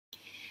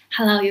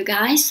Hello, you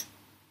guys.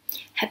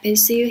 Happy to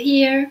see you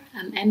here.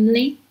 I'm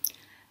Emily.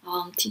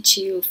 I'll teach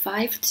you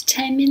 5 to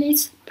 10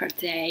 minutes per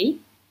day.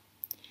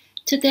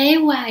 Today,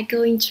 we are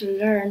going to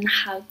learn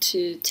how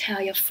to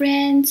tell your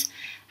friends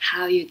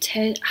how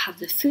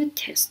the food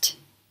tastes.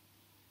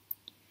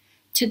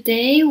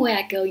 Today, we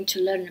are going to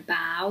learn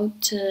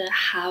about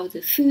how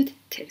the food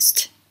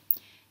tastes.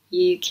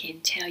 You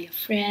can tell your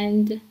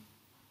friend.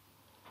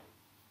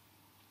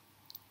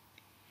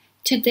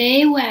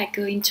 Today we are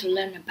going to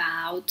learn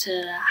about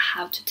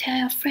how to tell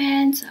your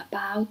friends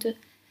about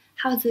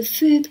how the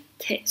food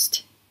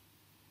tastes.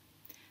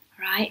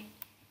 Right?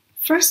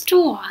 First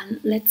one,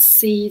 let's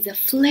see the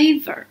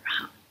flavor,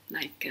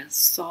 like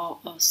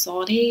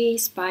salty,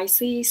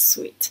 spicy,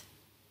 sweet.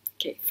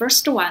 Okay,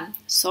 first one,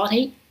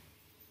 salty.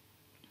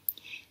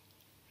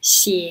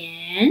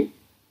 咸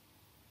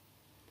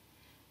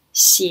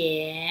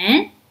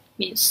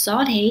means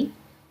salty.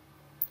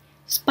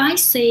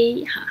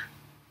 Spicy,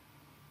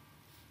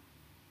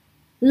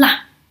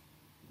 辣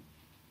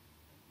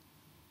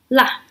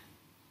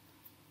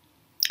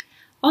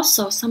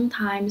Also,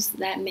 sometimes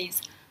that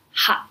means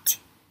hot.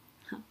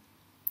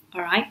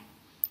 Alright,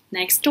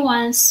 next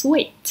one,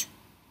 sweet.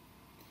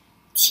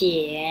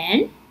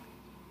 甜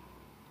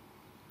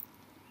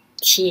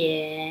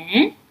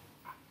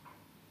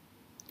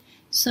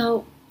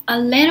So, a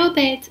little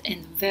bit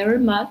and very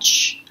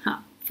much.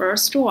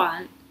 First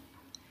one,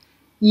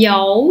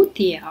 有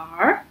点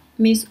儿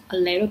means a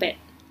little bit.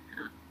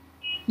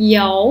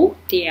 有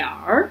点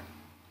儿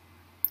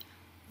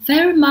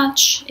Very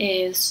much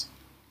is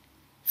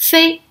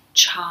非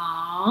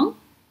常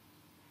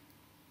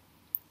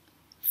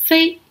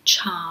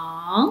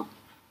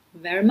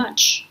very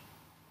much.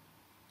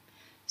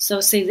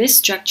 So see this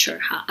structure,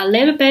 a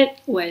little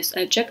bit with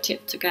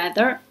adjective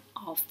together,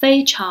 or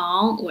非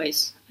常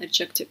with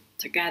adjective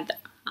together.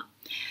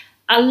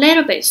 A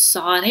little bit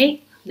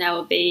salty, that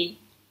would be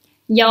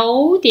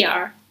有点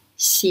儿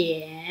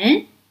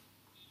咸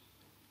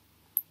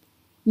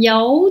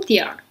有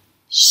点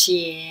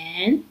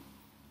咸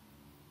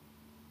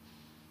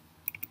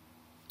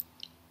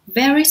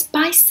Very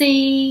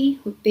spicy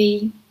would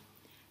be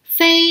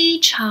非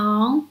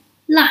常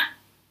辣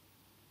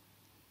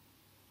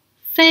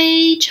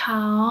Very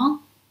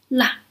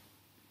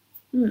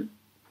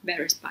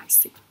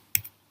spicy.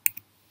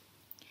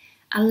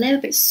 A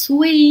little bit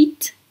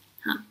sweet,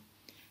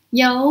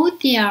 有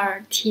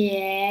点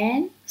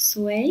甜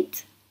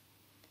Sweet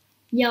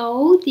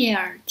有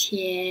点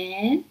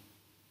甜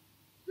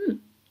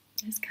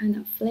This kind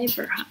of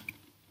flavor,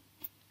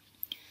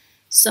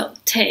 So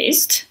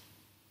taste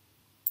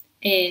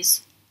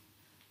is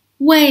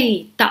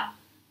味道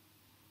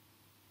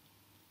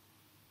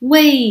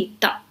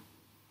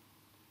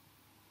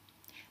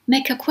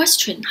Make a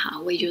question,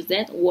 we use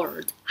that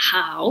word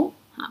how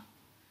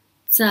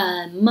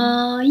怎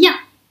么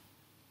样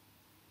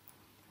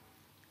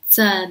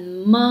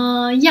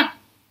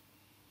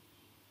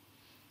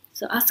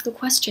So ask a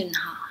question,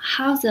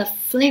 how the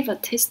flavor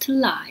taste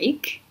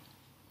like?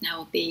 That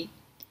will be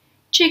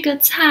这个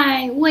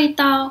菜味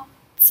道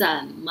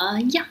怎么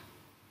样？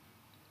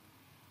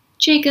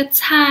这个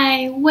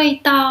菜味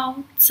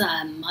道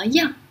怎么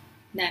样？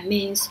 That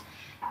means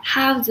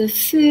how the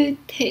food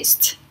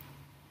tastes.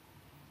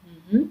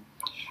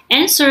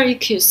 Answer you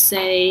could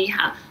say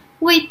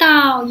味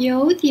道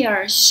有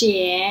点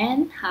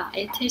咸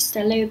It tastes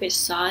a little bit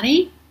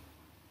salty.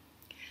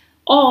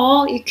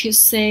 Or you could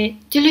say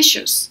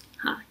delicious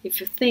if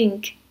you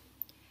think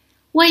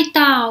味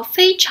道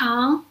非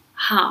常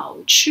好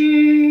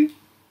吃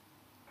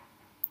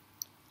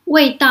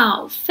味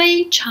道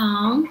非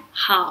常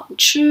好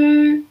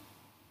吃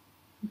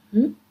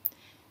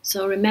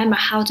So remember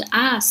how to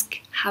ask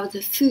how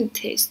the food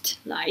tastes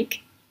like.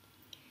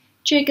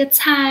 这个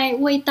菜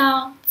味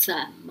道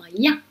怎么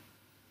样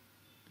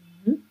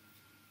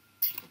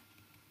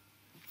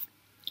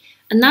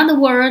Another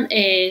word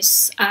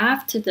is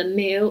after the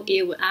meal,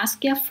 you will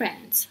ask your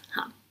friends.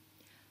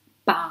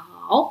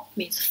 饱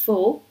means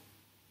full.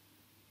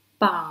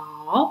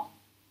 饱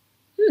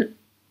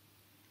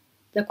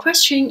The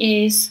question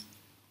is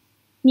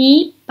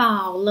你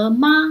饱了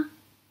吗？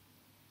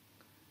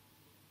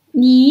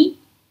你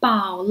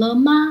饱了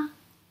吗？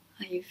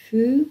 Are you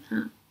full?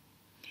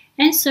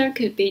 Answer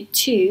could be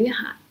two.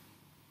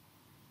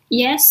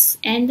 Yes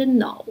and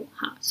no.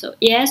 So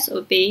yes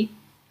would be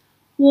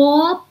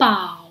我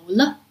饱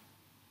了。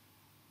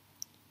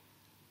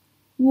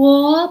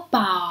我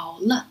饱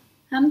了。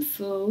I'm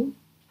full.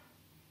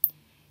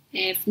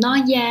 If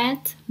not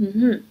yet,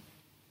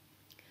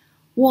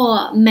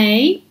 我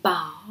没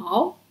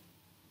饱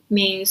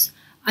means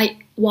I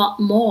want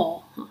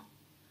more.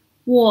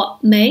 我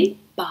没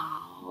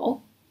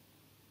饱。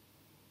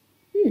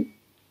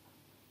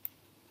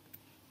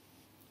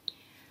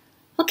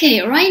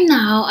Okay, right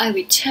now I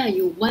will tell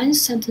you one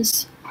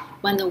sentence.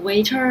 When the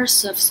waiter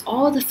serves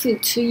all the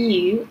food to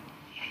you,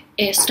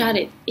 it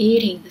started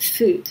eating the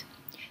food.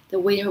 The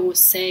waiter would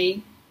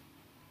say,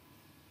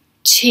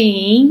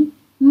 请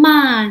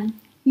慢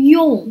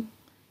用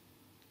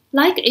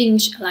like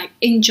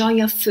enjoy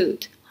your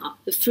food.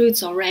 The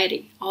food's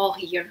already all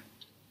here.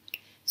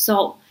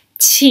 So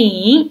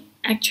请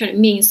actually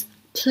means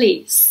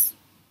please.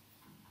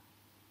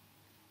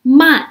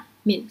 慢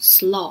means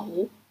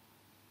slow.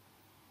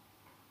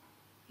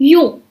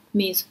 用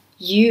means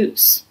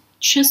use.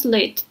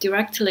 Translate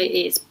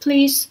directly is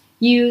please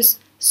use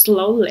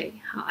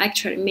slowly.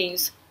 Actually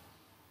means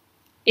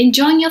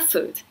enjoy your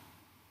food.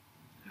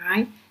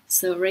 Alright,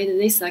 so read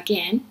this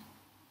again.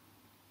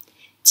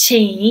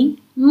 请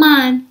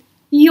慢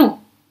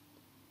用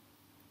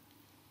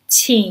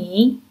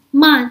请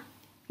慢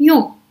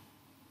用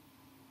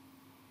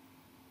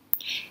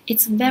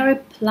It's a very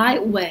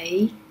polite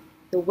way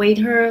the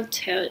waiter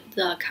tells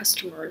the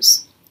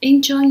customers,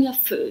 enjoy your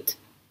food.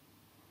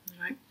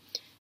 Alright,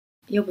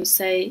 you will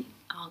say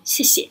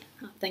谢谢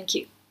thank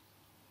you.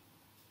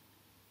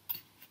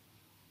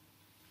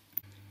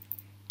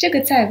 这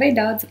个菜味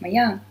道怎么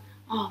样？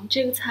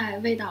这个菜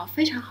味道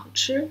非常好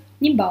吃。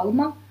你饱了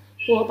吗？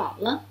我饱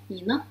了，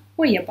你呢？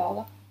我也饱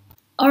了。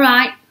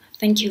Alright,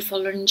 thank you for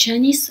learning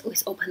Chinese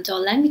with Open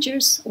Door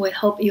Languages. We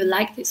hope you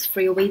like this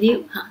free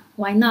video.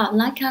 Why not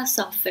like us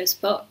on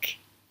Facebook?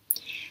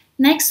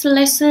 Next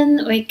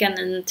lesson, we're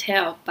gonna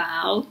tell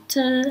about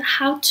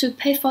how to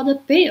pay for the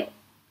bill.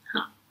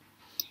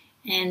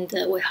 And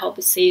we hope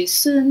to see you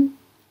soon.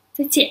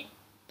 再见，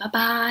拜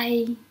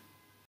拜。